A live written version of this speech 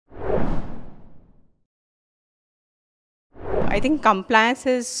I think compliance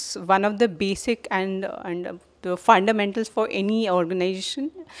is one of the basic and the fundamentals for any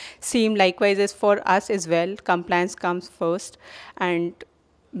organization. Same likewise as for us as well. Compliance comes first, and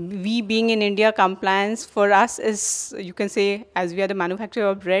we being in India, compliance for us is, you can say, as we are the manufacturer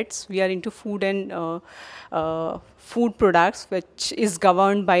of breads, we are into food and food products, which is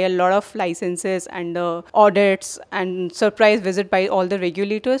governed by a lot of licenses and audits and surprise visit by all the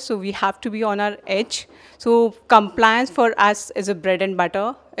regulators. So we have to be on our edge. So compliance for us is a bread and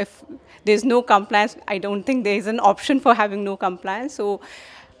butter. If there's no compliance, I don't think there is an option for having no compliance. So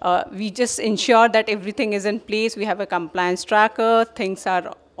we just ensure that everything is in place. We have a compliance tracker, things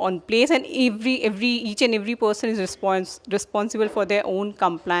are on place, and each and every person is responsible for their own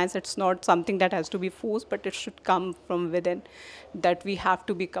compliance. It's not something that has to be forced, but it should come from within, that we have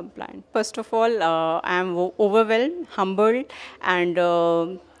to be compliant. First of all, I am overwhelmed, humbled,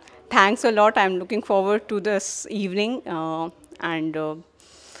 and thanks a lot. I'm looking forward to this evening and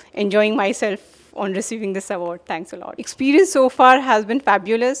enjoying myself on receiving this award. Thanks a lot. Experience so far has been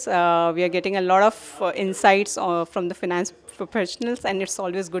fabulous. We are getting a lot of insights from the finance professionals, and it's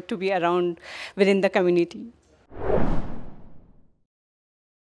always good to be around within the community.